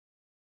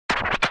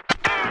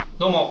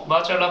どうも、バ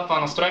ーチャルラッパ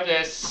ーのストライプ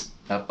です。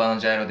ラッパーの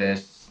ジャイロで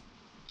す。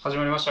始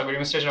まりました、グリ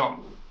ムステーション。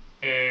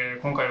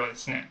今回はで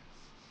すね、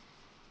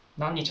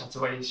何日発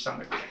売したん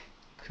だっ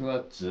け？ 9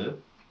月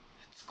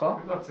2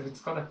 9 日月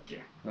2日だっけ？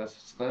 ?9 月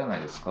2日じゃな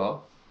いです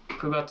か？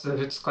 9 月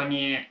2日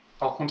に、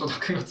本当だ、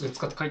9月2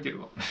日って書いて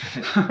るわ。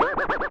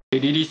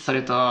リリースさ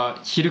れた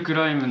ヒルク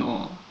ライム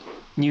の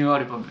ニューア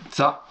ルバム、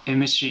ザ・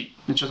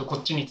 MC。ちょっと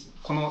こ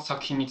の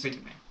作品につい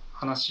てね、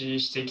話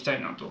していきた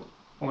いなと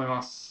思い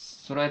ます。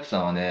ストライプさ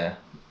んはね、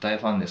大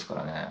ファンですか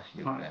らね、ヒ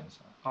ルクライム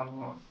さん。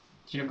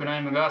ヒルクラ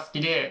イムが好き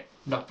で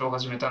ラップを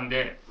始めたん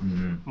で、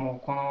も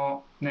うこ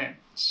のね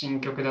新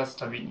曲出す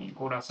たびに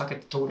これは避け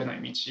て通れな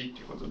い道と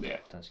いうこと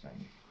で。確か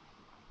に。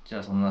じゃ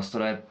あそんな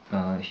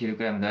ヒル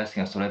クライム大好き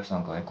なストライプさ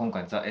んからね、今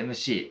回ザ・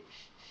 MC、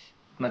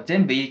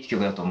全部いい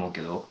曲だと思う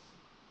けど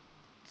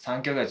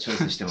3曲ぐらいチョイ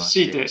スしてます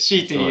強い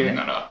て言う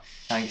なら、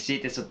強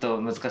いてちょっ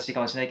と難しいか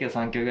もしれないけど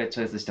3曲ぐらい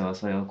チョイスしてま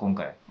す。それを今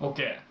回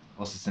OK、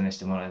 おすすめし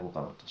てもらえよう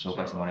かなと、紹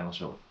介してもらいま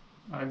しょ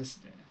あれで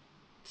すね、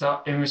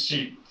ザ・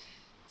 MC、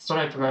 スト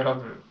ライプが選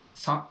ぶ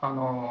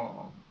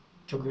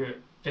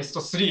曲ベスト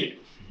3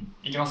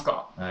いきます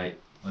か。はい、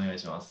お願い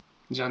します。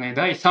じゃあね、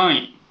第3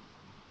位。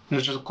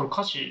ちょっとこれ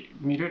歌詞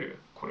見れる？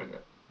これで、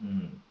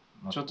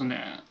ちょっと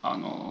ね、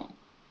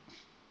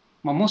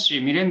もし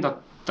見れんだっ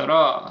た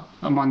ら、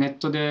ネッ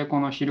トでこ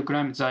のヒルク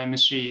ライムザ・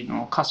 MC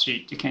の歌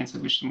詞って検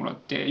索してもらっ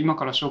て、今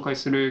から紹介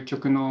する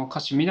曲の歌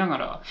詞見なが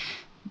ら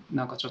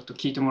なんかちょっと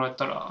聞いてもらっ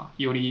たら、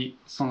より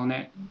その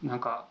ね、なん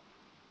か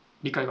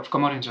理解が深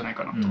まるんじゃない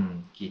かなと、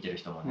聞いてる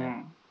人も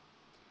ね、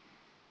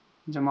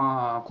じゃ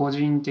あ個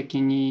人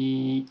的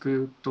にい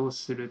くと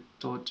する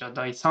と、じゃあ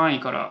第3位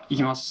からい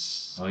きま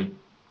す。はい。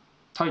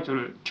タイト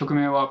ル、曲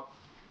名は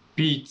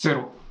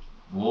B0。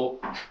 お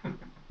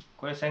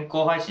これ先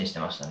行配信して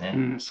ました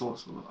ね。そう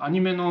そう、アニ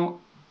メの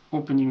オ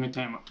ープニング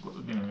テーマってこ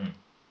とで、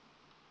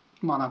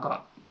なん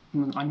か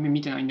アニメ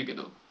見てないんだけ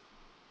ど、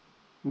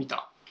見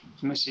た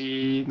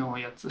虫の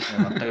やつ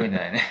全く見て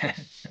ないね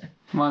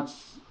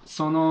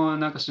その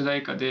なんか主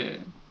題歌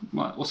で、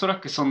おそら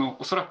くつ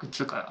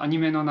うかアニ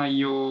メの内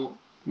容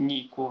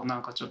にこうな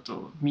んかちょっ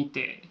と見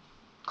て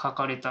書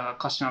かれた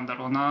歌詞なんだ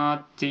ろうな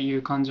ってい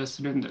う感じは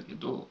するんだけ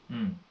ど、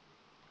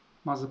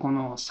まずこ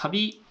のサ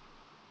ビ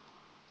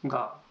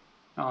が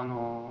フ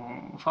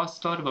ァース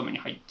トアルバムに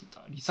入って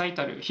たリサイ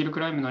タル、ヒルク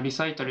ライムのリ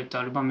サイタルって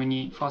ファ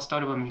ーストア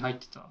ルバムに入っ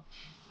てた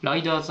ラ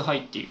イダーズハイ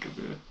っていう曲、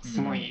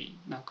すごい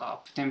なんかアッ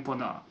プテンポ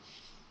な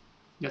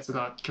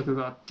曲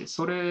があって、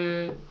そ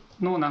れ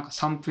のなんか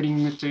サンプリ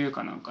ングという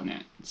か、なんか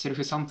ね、セル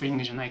フサンプリン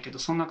グじゃないけど、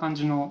そんな感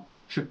じの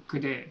フック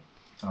で。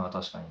確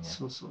かにね。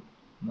そうそう。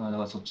だか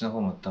らそっちの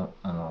方も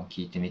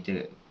聞いてみ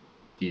て、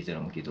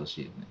B0 も聞いてほ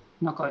しいよね。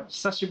なんか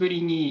久しぶ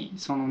りに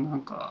そのな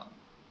んか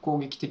攻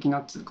撃的な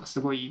っていうか、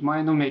すごい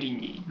前のめり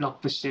にラッ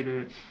プして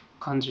る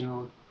感じ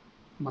の、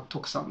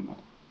徳さんの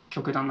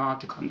曲だなっ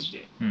て感じ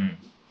で、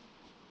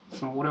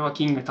その俺は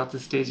キング立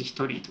つステージ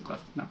一人とか、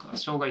なんか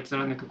生涯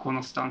貫くこ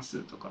のスタン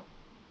スとか、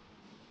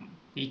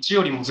1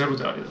よりも0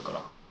であれだ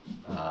か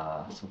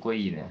ら、そこ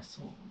いいね。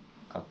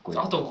かっこいい。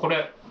あとこ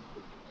れ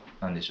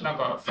なんでしょう、なん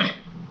か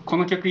こ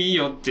の曲いい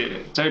よっ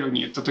てジャイロ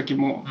に言った時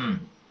も、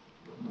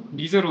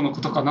リゼロの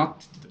ことかなっ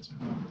て言ってたじゃ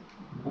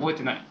ん。覚え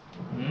てない？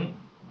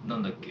な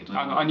んだっけ？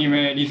アニ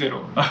メリゼ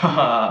ロ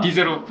リ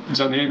ゼロ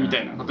じゃねえみた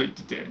いなこと言っ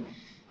てて、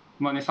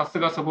さす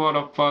がそこは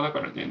ラッパーだ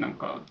からね、なん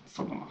か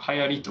その流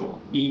行りと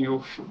韻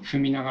を踏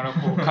みながら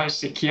こう返し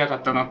てきやが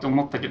ったなって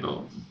思ったけ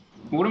ど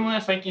俺も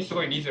ね、最近す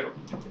ごいリゼロって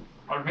言ってて、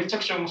あれめちゃ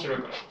くちゃ面白い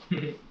から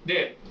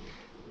で、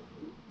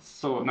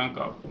そうなん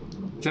か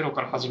ゼロ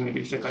から始め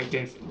る異世界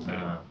転生みたい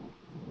な、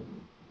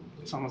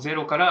そのゼ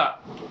ロから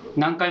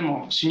何回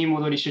も死に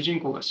戻り、主人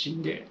公が死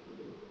んで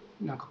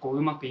なんかこう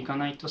うまくいか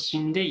ないと死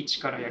んで一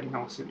からやり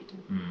直すみたい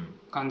な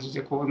感じ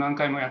でこう何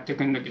回もやってい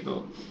くんだけ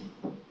ど、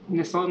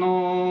でそ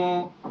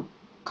の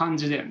感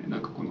じだよね。な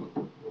んかこの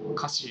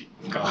歌詞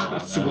が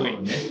すごい、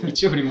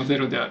1よりも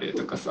0であれ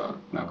とかさ、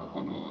なんか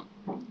この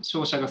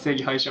勝者が正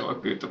義敗者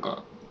枠と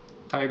か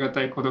耐え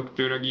難い孤独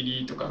と裏切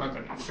りとか、なん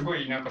かね、すご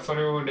いなんかそ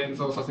れを連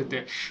想させ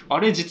て、あ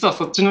れ実は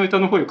そっちの歌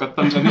の方良かっ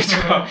たんじゃないと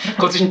か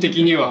個人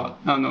的には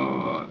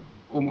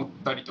思っ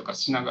たりとか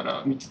しなが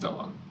ら見てた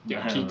わ。い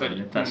や聞いたり、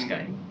確か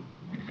に。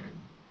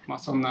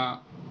そん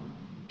な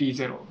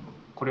B0、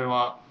 これ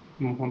は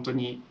もう本当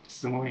に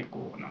すごい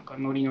こうなんか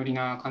ノリノリ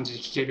な感じで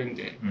聴けるん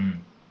で、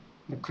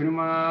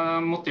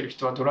車持ってる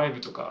人はドライ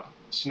ブとか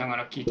しなが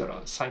ら聴いた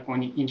ら最高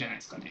にいいんじゃない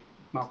ですかね。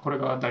これ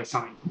が第3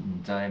位。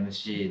ザ・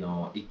 MC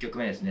の1曲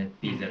目ですね、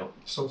B0。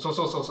そう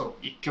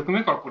1曲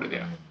目からこれ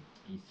で、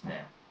いいっす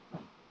ね。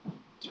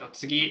じゃあ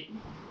次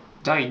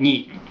第2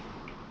位、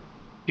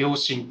秒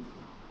針。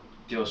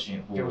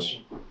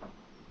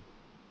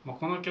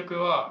この曲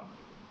は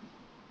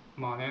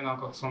なん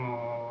かそ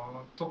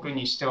の特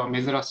にしては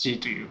珍しい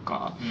という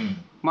か、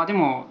で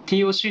も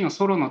TOC の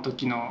ソロの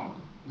時の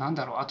なん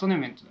だろう、アトネ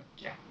メントだっ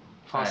け、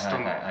ファースト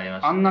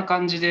の、あんな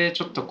感じで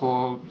ちょっと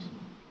こ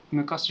う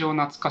昔を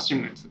懐かし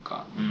むという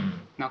か、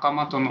仲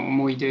間との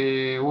思い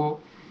出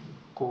を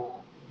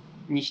こ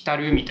うに浸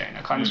るみたい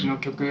な感じの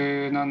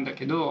曲なんだ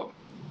けど、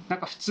なん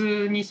か普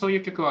通にそうい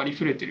う曲はあり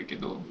ふれてるけ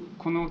ど、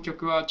この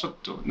曲はちょっ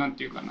となん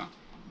ていうかな、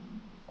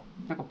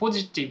なんかポ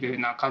ジティブ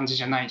な感じ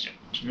じゃないじゃん。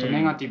ちょっと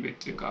ネガティブっ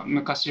ていうか、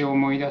昔を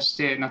思い出し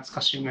て懐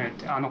かしむっ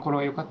て、あの頃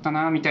は良かった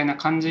なみたいな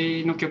感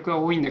じの曲は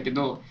多いんだけ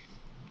ど、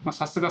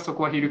さすがそ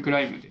こはヒルクラ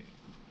イムで、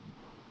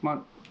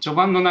序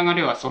盤の流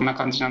れはそんな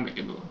感じなんだ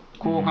けど、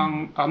後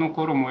半、あの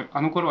頃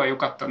は良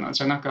かったな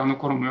じゃなく、あの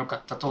頃も良か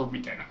ったと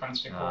みたいな感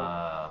じで、こう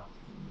あ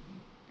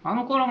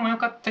の頃も良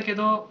かったけ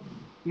ど、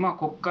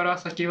こっから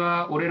先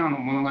は俺らの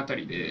物語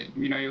で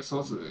未来予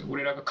想図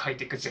俺らが書い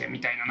ていくぜ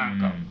みたいな、なん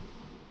か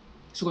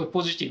すごい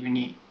ポジティブ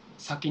に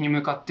先に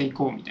向かってい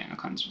こうみたいな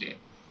感じで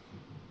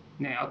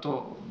ね。あ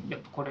とや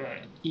っぱこ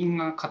れ韻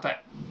が硬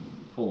い。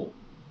ほ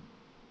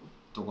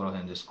う、どこら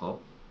辺ですか？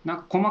なん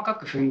か細か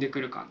く踏んでく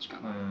る感じ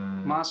かな。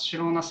真っ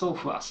白なソ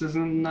ファ、鈴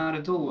な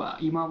るドア、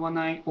今は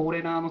ない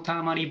俺らの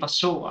たまり場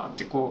所はっ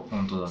てこう、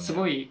本当だね、す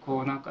ごい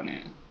こうなんか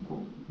ね、こう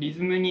リ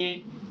ズム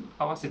に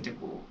合わせて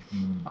こう、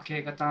明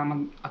け方ま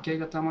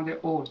で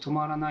おう止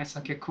まらない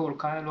酒コール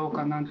帰ろう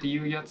かなんて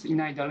言うやつい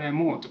ない誰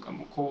もとか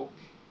もこ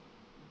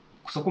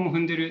う、そこも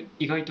踏んでる、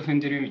意外と踏ん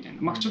でるみたい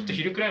な。ちょっと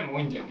ヒルクライム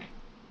多いんだよね。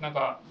なん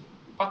か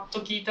パッ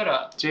と聞いた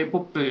ら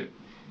J-POP っ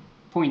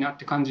ぽいなっ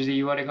て感じで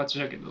言われがち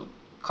だけど、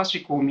歌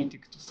詞こう見てい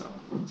くとさ、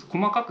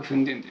細かく踏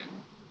んでんだよね。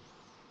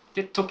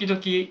で時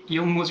々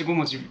4文字5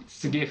文字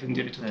すげえ踏ん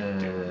でる時って、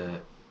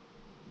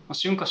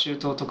春夏秋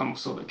冬とかも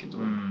そうだけど、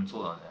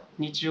そうだね、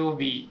日曜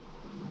日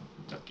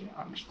だっけ、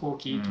飛行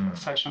機とか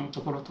最初の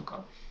ところと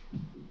か、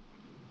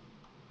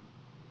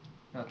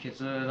ケ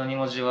ツの2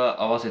文字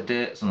は合わせ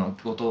てその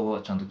音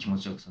をちゃんと気持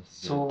ちよくさ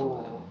せてるってことだ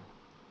よね。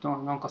そうだか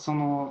らなんかそ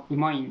のう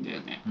まいんだ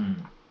よね、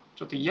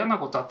ちょっと嫌な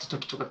ことあった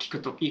時とか聞く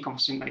といいかも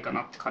しれないか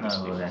なって感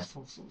じで、ね、そ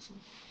う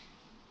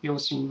両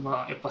親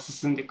はやっぱ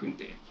進んでいくん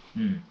で、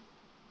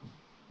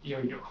いよ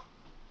いよ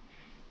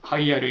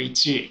栄えある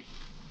1位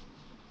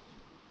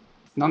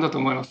なんだと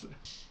思います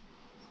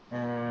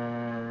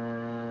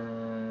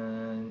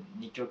？2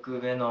曲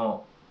目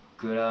の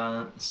グ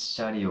ラン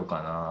シャリオ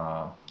か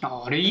な。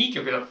あれいい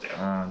曲だったよ。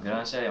グ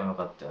ランシャリオも良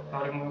かったよね。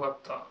あれも良かっ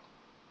た。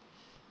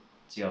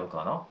違う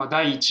かな。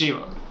第1位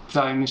は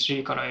ザ・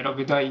 MC から選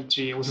ぶ第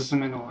1位おすす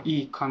めの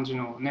いい感じ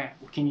のね、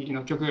お気に入り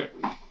の曲、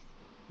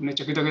めっ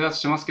ちゃグダグダ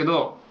してますけ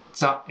ど、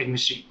ザ・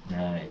 MC、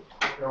はい、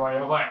これは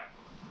やばい。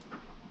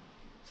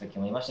さっき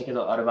も言いましたけ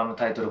どアルバム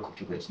タイトル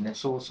曲ですね。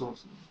そう、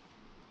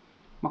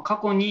過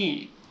去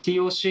に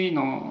TOC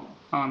の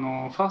フ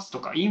ァース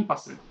トかインパ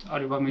スってア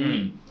ルバム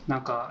に、な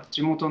んか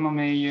地元の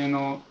盟友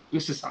の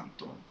ウスさん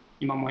と、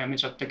今もうやめ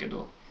ちゃったけ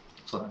ど、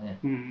そうだね、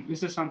ウ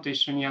スさんと一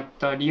緒にやっ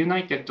た「リユナ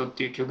イテッド」っ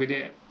ていう曲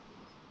で、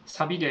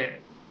サビ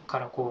でか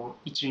らこ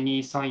う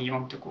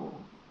1234ってこ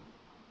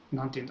う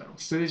なんて言うんだろう、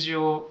数字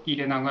を入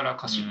れながら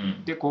歌詞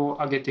でこ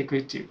う上げていく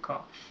っていう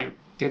か、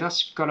出だ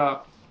しか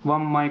ら1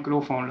マイク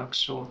ロフォン楽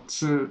勝、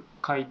2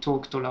回ト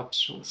ークとラップ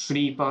ショ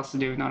ー、3バース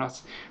でうなら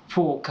す、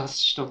4歌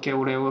詞しとけ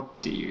俺をっ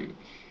ていう、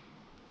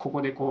こ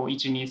こでこう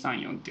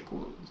1234って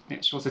こう、ね、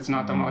小説の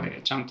頭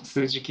でちゃんと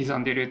数字刻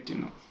んでるってい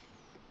うの、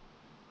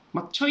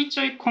ちょい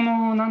ちょいこ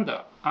のなん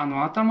だ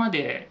頭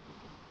で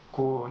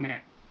こう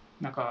ね、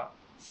なんか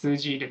数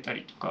字入れた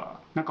りとか、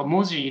なんか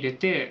文字入れ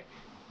て、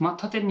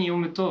縦に読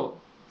むと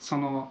そ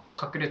の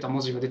隠れた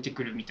文字が出て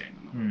くるみたい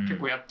なの、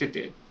結構やって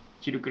て、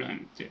ヒルクライ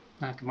ムって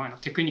なんか前の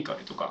テクニカ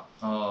ルとか、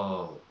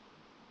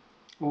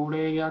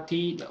俺や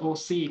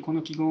TOC こ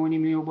の記号に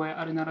見覚え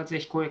あるならぜ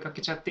ひ声か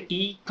けちゃって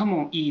いいか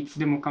も、いつ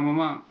でもか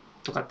も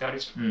とかってある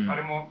じゃん、あ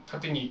れも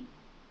縦に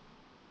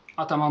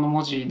頭の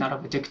文字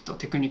並べていくと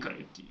テクニカル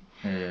ってい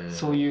う、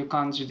そういう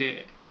感じ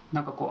で、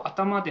なんかこう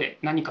頭で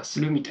何か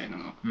するみたいな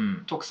の、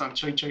徳さん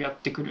ちょいちょいやっ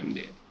てくるん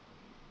で、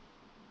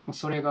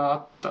それがあ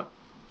った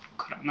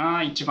から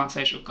な、一番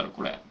最初から。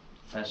これ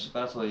最初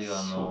からそういう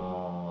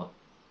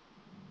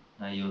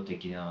内容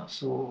的な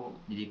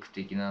リリック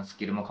的なス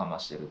キルもかま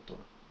してると。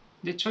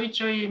でちょい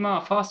ちょいフ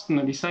ァースト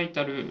のリサイ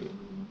タル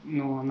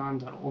のなん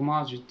だろう、オ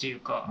マージュっていう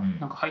か、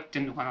なんか入っ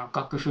てんのかな、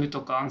楽譜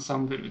とかアンサ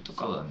ンブルと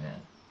か。そうだ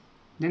ね。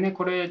でね、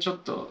これちょっ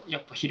とや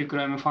っぱヒルク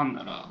ライムファン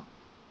なら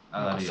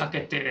なんか避け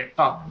て、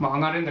上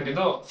がるんだけ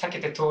ど避け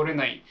て通れ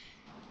ない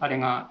あれ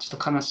が、ちょ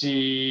っと悲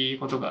しい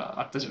こと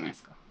があったじゃないで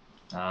すか。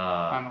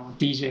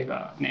DJ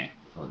がね、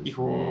違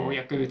法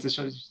薬物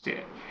所持し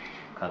て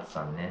勝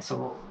さんね、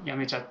そう辞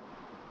めちゃっ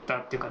た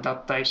っていうか脱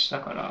退し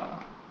たか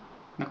ら、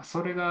なんか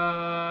それ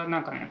がな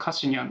んかね歌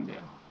詞にあるんだ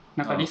よ。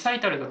なんかリサイ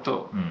タルだ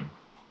と、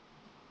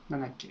な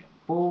んだっけ、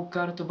ボー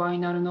カルとバイ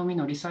ナルのみ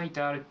のリサイ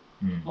タル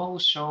を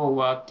昭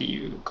和って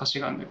いう歌詞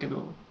があるんだけ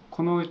ど、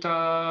この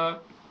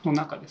歌の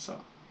中でさ、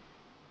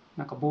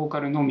なんかボー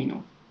カルのみ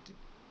の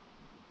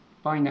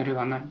バイナル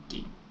がないって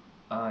いう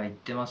言っ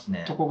てます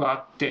ねとこがあ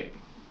って、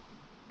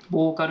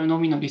ボーカルの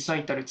みのリサ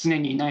イタル、常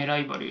にいないラ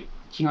イバル、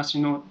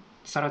東の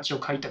更地を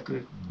開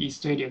拓、イー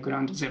ストエリアグラ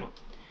ンドゼロっ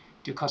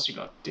ていう歌詞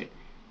があって、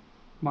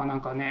な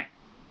んかね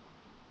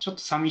ちょっ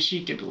と寂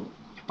しいけど、やっ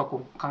ぱ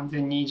こう完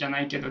全にじゃ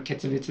ないけど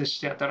決別し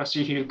て新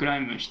しいヒルクラ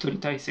イム一人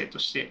体制と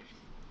して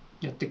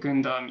やってく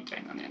んだみた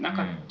いなね。なん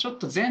かちょっ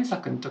と前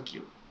作の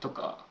時と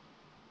か、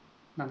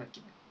なんだっけ、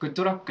グッ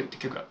ドラックって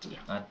曲あったじ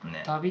ゃん。あと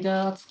ね。旅立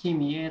つ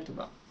君へと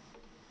か。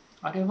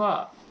あれ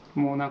は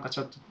もうなんかち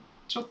ょっと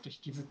引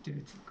きずってるっ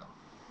ていうか、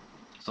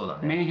そうだ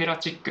メンね。ヘラ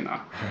チック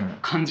な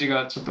感じ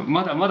がちょっと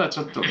まだまだち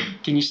ょっと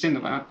気にしてん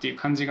のかなっていう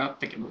感じがあっ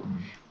たけど、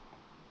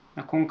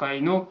今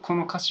回のこ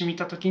の歌詞見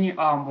た時に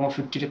ああもう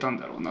吹っ切れたん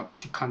だろうなっ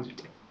て感じ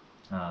で、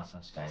ああ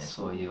確かにね、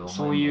そ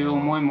ういう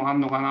思いももあ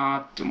んのかな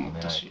って思込められ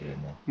ったし、てる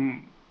ね。う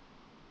ん、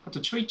あと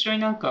ちょいちょい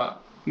なん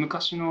か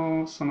昔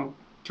のその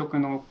曲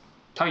の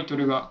タイト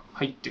ルが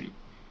入ってる、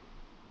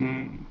う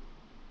ん、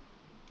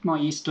まあ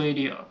イーストエ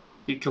リアっ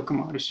ていう曲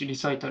もあるし、リ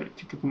サイタルっ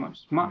ていう曲もある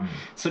し、まあ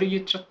それ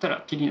言っちゃった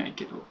らきりない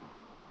けど、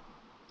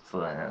そ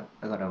うだね。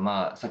だから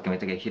まあさっきも言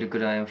ったけどヒルク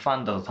ライムファ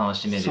ンだと楽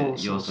しめる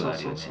要素があ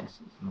るよね。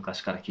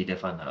昔から聴いてる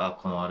ファンならあ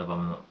このアルバ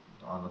ムの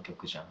あの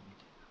曲じゃんみ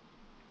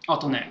あ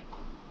とね、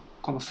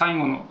この最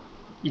後の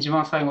一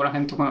番最後らへ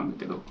んのとこなんだ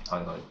けど、たい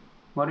な。はいはい。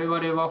我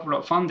々はほ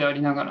らファンであ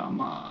りながら、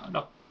まあ、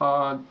ラッ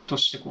パーと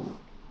してこう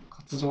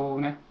活動を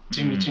ね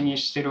地道に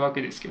してるわ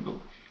けですけど、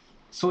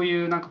そう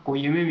いうなんかこう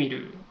夢見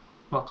る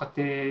若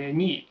手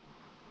に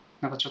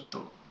なんかちょっ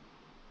と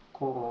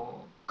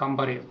こう頑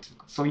張れよっていう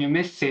か、そういう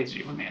メッセー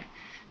ジをね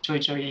ちょい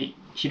ちょい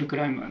ヒルク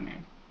ライムは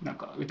ねなん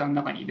か歌の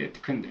中に入れて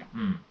くんだよ。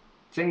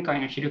前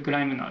回のヒルク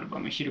ライムのアルバ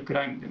ムヒルク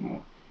ライムで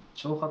も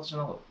挑発じゃ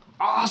なかっ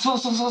た。ああそう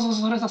そ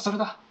れ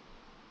だ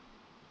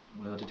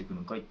俺が出てくる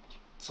のかいって。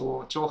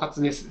そう挑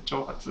発です、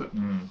挑発。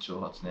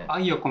挑発ね。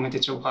愛を込めて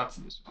挑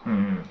発でしょ。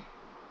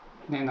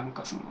ね、なん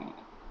かその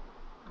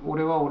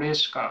俺は俺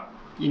しか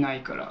いな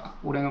いから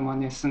俺の真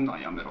似すんのは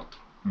やめろと、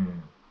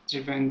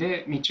自分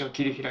で道を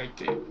切り開い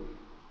て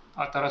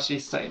新し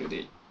いスタイル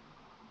で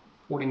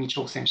俺に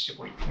挑戦して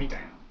こいみたい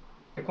な。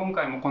で今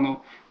回もこ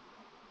の、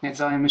ね、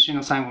ザ・ MC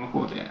の最後の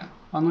方で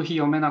あの日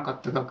読めなか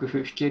った楽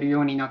譜弾ける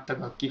ようになった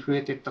楽器増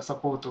えてったサ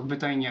ポート舞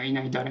台にはい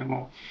ない誰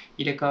も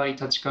入れ替わり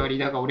立ち替わり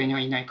だが俺には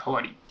いない代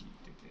わりって言っ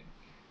てて、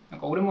なん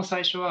か俺も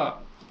最初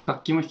は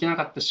楽器も弾けな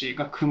かったし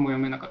楽譜も読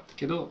めなかった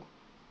けど、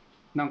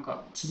なん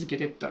か続け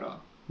てったら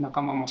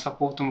仲間もサ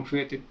ポートも増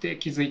えてって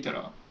気づいた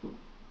ら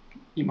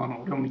今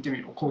の俺を見てみ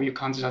ろこういう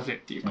感じだぜ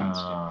っていう感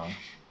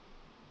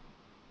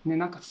じで、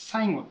なんか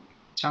最後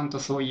ちゃんと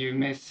そういう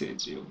メッセー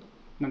ジを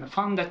なんだフ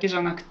ァンだけじ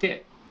ゃなく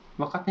て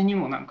若手に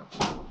もなんかこ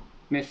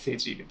うメッセー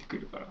ジ入れてく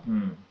るから、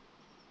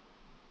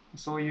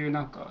そういう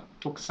なんか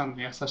徳さん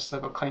の優しさ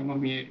が垣間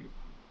見える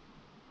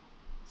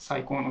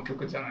最高の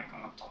曲じゃないか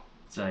なと。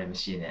ザ・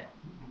 MC ね、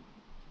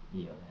い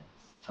いよね。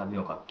サビ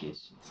もかっけえ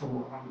し。そう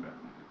なんだよ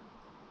ね。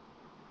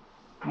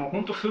もうほ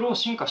んとフロー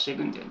進化してい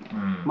くんだよね、う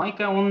ん毎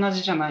回同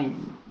じじゃないん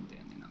だ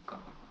よね。なんか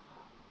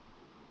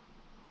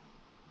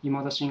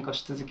未だ進化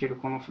し続ける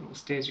このフロー、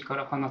ステージか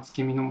ら放つ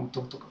君の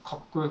元とかかっ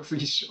こよす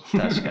ぎっしょ。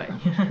確か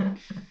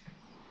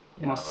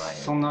にまあ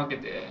そんなわけ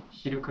で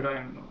ヒルクラ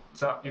イムの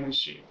ザ・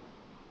 MC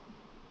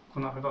こ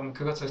のアルバム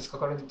9月2日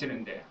から出てる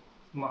んで、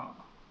ま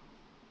あ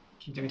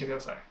聴いてみてくだ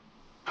さい。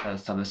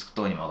サブスク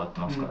等にも上がって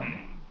ますから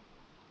ね、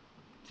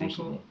ぜひ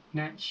本ね。当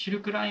ね、ヒ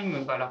ルクライ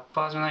ムがラッ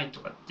パーじゃない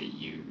とかって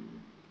いう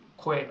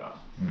声が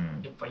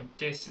やっぱ一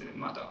定数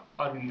まだ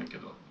あるんだけ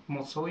ど、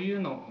もうそういう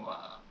の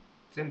は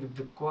全部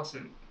ぶっ壊す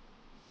っ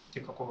て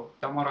いうかこ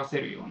う黙らせ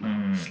るよう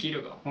なスキ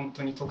ルが本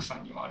当に徳さ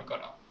んにはあるか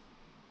ら、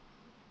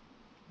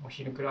もう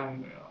ヒルクライ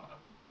ムは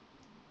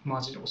マ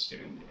ジで推して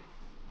るんで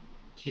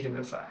聞いてく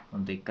ださい。ほ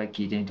んと一回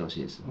聞いてみてほし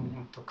いですよ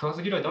ね。食わ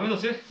ず嫌いダメだ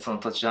ぜ。その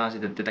途中の話で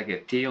言ってたけ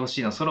ど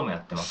TOC のソロもや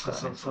ってますか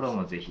らね。ソロ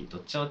もぜひど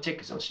っちもチェッ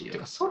クしてほしいよ。て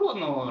かソロ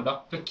の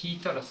ラップ聞い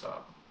たら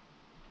さ、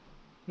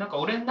なんか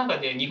俺の中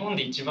で日本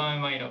で一番う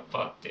まいラッパ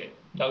ーって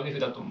ラウデフ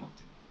だと思っ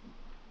て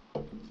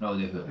る。ラウ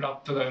デフラッ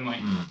プがうま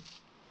い、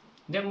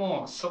で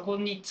もそこ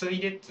に次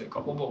いでっていうか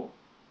ほぼ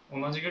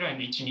同じぐらい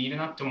の位置にいる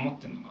なって思っ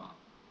てるのが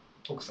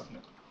徳さんだ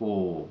から。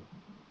ほ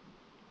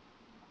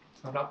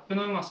そのラップ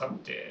のうまさっ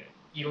て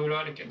いろいろ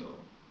あるけど、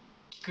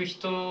聞く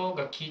人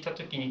が聞いた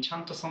時にちゃ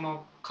んとそ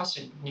の歌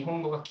詞日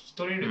本語が聞き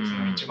取れるっていう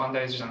のが一番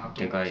大事だなと思って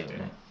て、でかいよ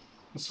ね。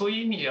そう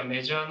いう意味では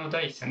メジャーの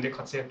第一線で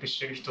活躍し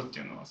てる人って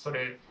いうのはそ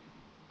れ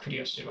ク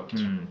リアしてるわけ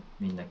じゃん、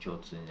みんな共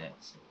通にね。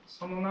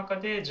その中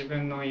で自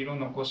分の色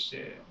残し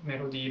てメ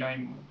ロディーラ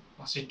インも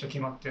バシッと決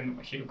まってるの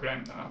がヒルクライ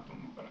ムだなと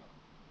思うから、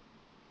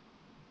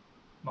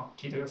まあ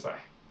聞いてください。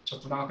ちょ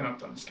っと長くなっ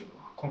たんですけど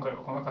今回は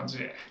こんな感じ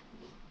で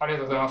ありが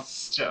とうございま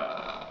す。じゃ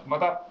あま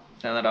た。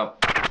さよなら。